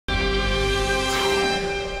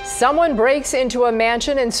Someone breaks into a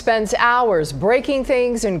mansion and spends hours breaking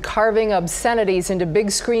things and carving obscenities into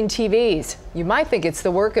big screen TVs. You might think it's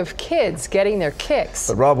the work of kids getting their kicks.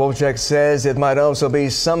 But Rob Wolchek says it might also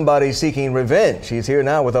be somebody seeking revenge. He's here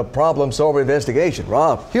now with a problem-solving investigation.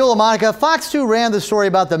 Rob. Hugh, Monica, Fox 2 ran the story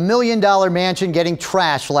about the $1 million mansion getting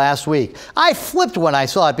trashed last week. I flipped when I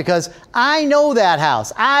saw it because I know that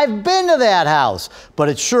house. I've been to that house. But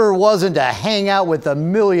it sure wasn't to hang out with the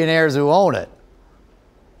millionaires who own it.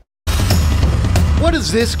 What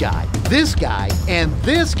does this guy, and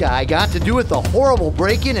this guy got to do with the horrible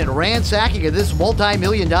break-in and ransacking of this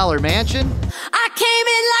multi-million-dollar mansion? I came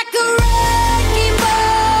in like a wrecking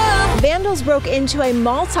ball. Vandals broke into a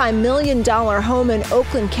multi-million-dollar home in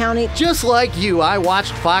Oakland County. Just like you, I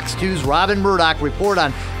watched Fox 2's Robin Murdoch report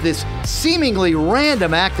on this seemingly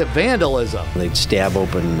random act of vandalism. They'd stab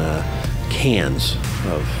open cans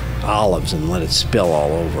of olives and let it spill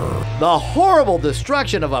all over. The horrible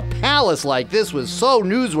destruction of a palace like this was so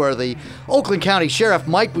newsworthy, Oakland County Sheriff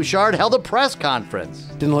Mike Bouchard held a press conference.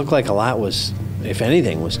 Didn't look like a lot was, if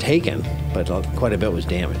anything, was taken, but quite a bit was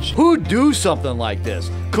damaged. Who'd do something like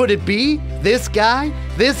this? Could it be this guy,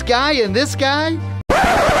 and this guy?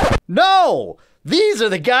 No! These are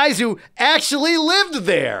the guys who actually lived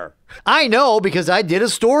there. I know because I did a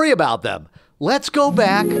story about them. Let's go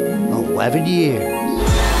back 11 years.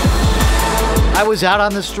 I was out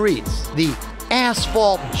on the streets, the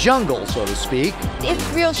asphalt jungle, so to speak. It's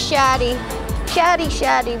real shoddy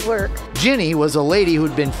work. Ginny was a lady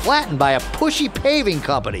who'd been flattened by a pushy paving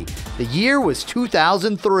company. The year was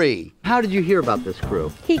 2003. How did you hear about this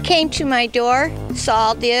crew? He came to my door,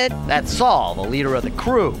 Saul did. That's Saul, the leader of the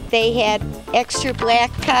crew. They had extra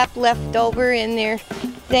blacktop left over in their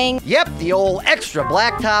thing. Yep, the old extra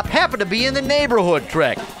blacktop happened to be in the neighborhood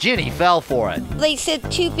trick. Ginny fell for it. They said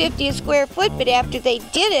 $250 a square foot, but after they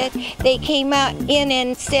did it, they came out in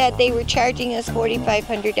and said they were charging us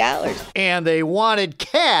 $4,500. And they wanted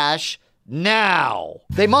cash now.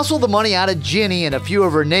 They muscled the money out of Ginny and a few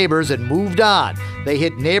of her neighbors and moved on. They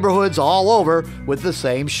hit neighborhoods all over with the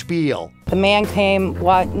same spiel. The man came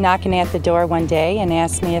knocking at the door one day and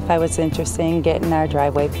asked me if I was interested in getting our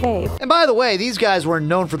driveway paved. And by the way, these guys weren't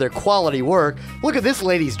known for their quality work. Look at this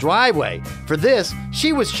lady's driveway. For this,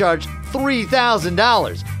 she was charged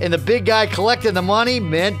 $3,000, and the big guy collecting the money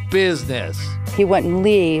meant business. He wouldn't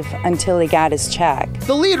leave until he got his check.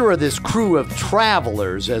 The leader of this crew of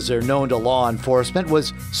travelers, as they're known to law enforcement,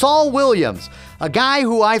 was Saul Williams, a guy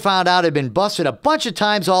who I found out had been busted a bunch of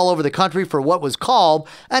times all over the country for what was called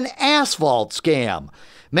an asphalt scam.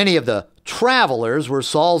 Many of the travelers were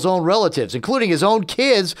Saul's own relatives, including his own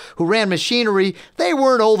kids who ran machinery they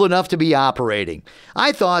weren't old enough to be operating.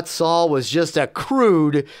 I thought Saul was just a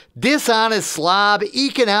crude, dishonest slob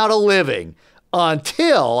eking out a living.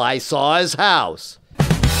 Until I saw his house.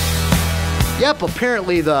 Yep,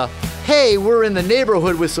 apparently the, hey, we're in the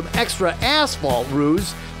neighborhood with some extra asphalt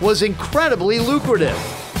ruse was incredibly lucrative.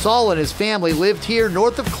 Saul and his family lived here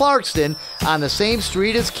north of Clarkston on the same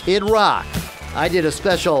street as Kid Rock. I did a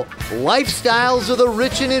special Lifestyles of the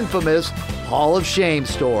Rich and Infamous Hall of Shame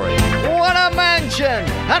story. What a mansion!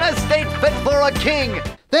 An estate fit for a king!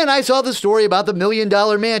 Then I saw the story about the $1 million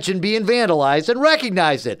mansion being vandalized and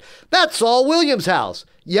recognized it. That's Saul Williams' house.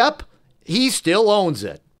 Yep, he still owns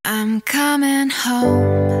it. I'm coming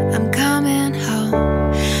home, I'm coming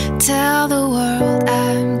home. Tell the world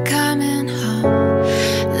I'm coming home.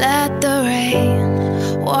 Let the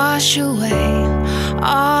rain wash away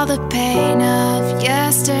all the pain of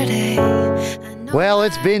yesterday. Well,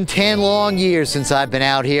 it's been 10 long years since I've been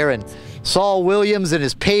out here, and Saul Williams and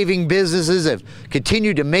his paving businesses have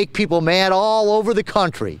continued to make people mad all over the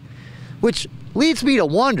country. Which leads me to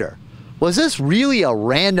wonder, was this really a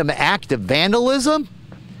random act of vandalism?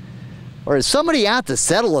 Or is somebody out to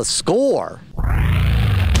settle a score?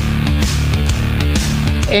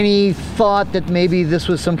 Any thought that maybe this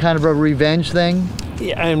was some kind of a revenge thing?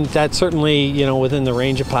 Yeah, and that's certainly, within the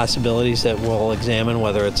range of possibilities that we'll examine,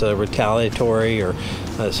 whether it's a retaliatory or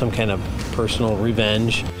some kind of personal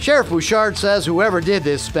revenge. Sheriff Bouchard says whoever did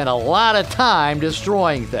this spent a lot of time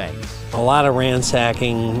destroying things. A lot of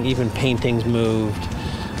ransacking, even paintings moved.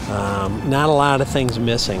 Not a lot of things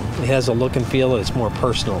missing. It has a look and feel that it's more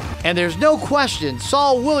personal. And there's no question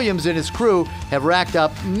Saul Williams and his crew have racked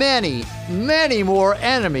up many, many more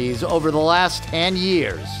enemies over the last 10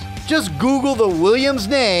 years. Just Google the Williams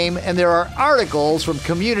name and there are articles from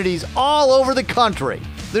communities all over the country.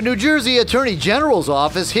 The New Jersey Attorney General's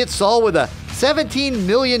office hit Saul with a $17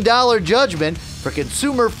 million judgment for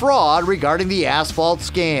consumer fraud regarding the asphalt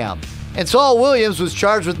scam. And Saul Williams was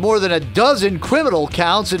charged with more than a dozen criminal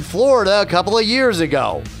counts in Florida a couple of years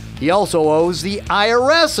ago. He also owes the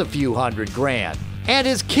IRS a few $100,000. And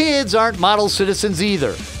his kids aren't model citizens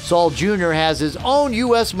either. Saul Jr. has his own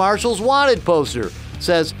U.S. Marshals Wanted poster.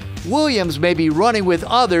 Says Williams may be running with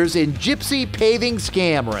others in gypsy paving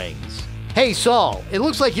scam rings. Hey Saul, it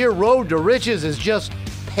looks like your road to riches is just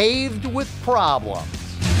paved with problems.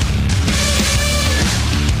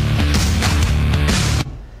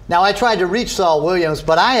 Now, I tried to reach Saul Williams,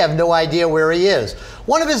 but I have no idea where he is.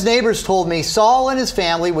 One of his neighbors told me Saul and his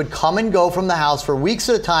family would come and go from the house for weeks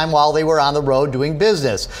at a time while they were on the road doing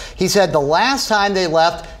business. He said the last time they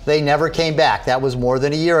left, they never came back. That was more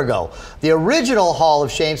than a year ago. The original Hall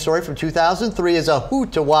of Shame story from 2003 is a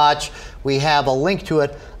hoot to watch. We have a link to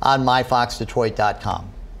it on myfoxdetroit.com.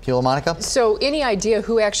 Kilo, Monica? So any idea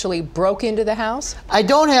who actually broke into the house? I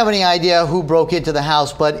don't have any idea who broke into the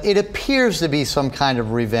house, but it appears to be some kind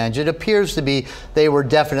of revenge. It appears to be they were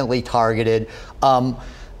definitely targeted.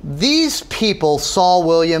 These people, Saul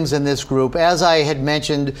Williams and this group, as I had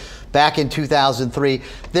mentioned back in 2003,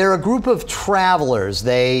 they're a group of travelers.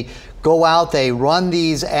 They go out, they run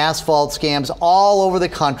these asphalt scams all over the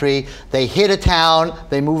country. They hit a town,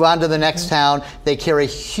 they move on to the next town. They carry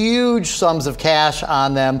huge sums of cash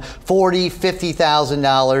on them, $40,000,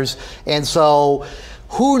 $50,000. And so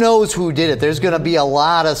who knows who did it? There's going to be a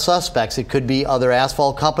lot of suspects. It could be other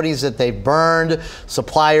asphalt companies that they've burned,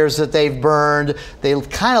 suppliers that they've burned. They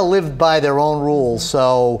kind of lived by their own rules.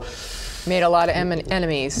 So made a lot of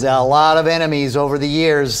enemies. A lot of enemies over the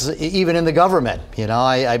years, even in the government. You know,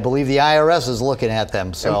 I believe the IRS is looking at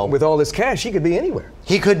them. So and with all this cash, he could be anywhere.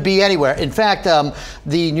 He could be anywhere. In fact,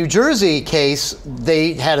 the New Jersey case,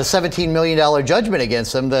 they had a $17 million judgment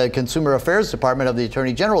against them, the Consumer Affairs Department of the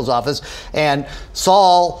Attorney General's office, and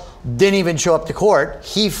Saul didn't even show up to court.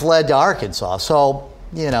 He fled to Arkansas. So,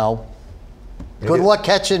 you know, good luck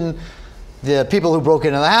catching the people who broke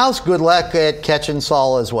into the house. Good luck at catching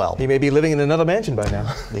Saul as well. He may be living in another mansion by now.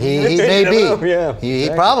 He may be. Yeah, he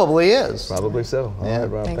probably is. Probably so. All right,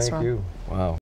 Rob, Thanks, thank Rob. you. Wow.